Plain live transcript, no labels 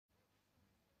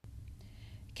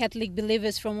Catholic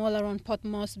believers from all around Port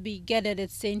Moresby gathered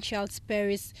at St. Charles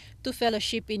Parish to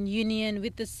fellowship in union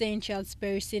with the St. Charles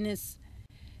Parishioners.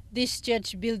 This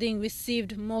church building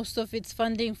received most of its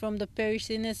funding from the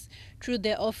parishioners through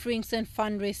their offerings and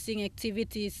fundraising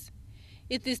activities.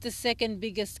 It is the second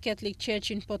biggest Catholic church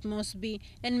in Port Moresby,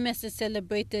 and masses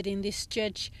celebrated in this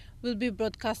church will be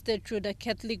broadcasted through the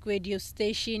Catholic radio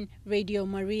station Radio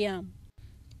Maria.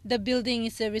 The building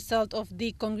is a result of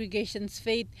the congregation's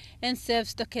faith and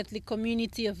serves the Catholic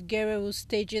community of Guerrero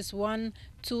Stages 1,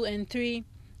 2 and 3,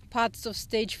 parts of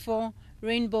Stage 4,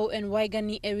 Rainbow and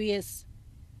Waigani areas.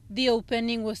 The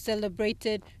opening was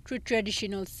celebrated through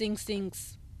traditional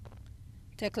sing-sings.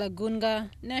 Tekla Gunga,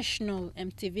 National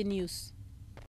MTV News.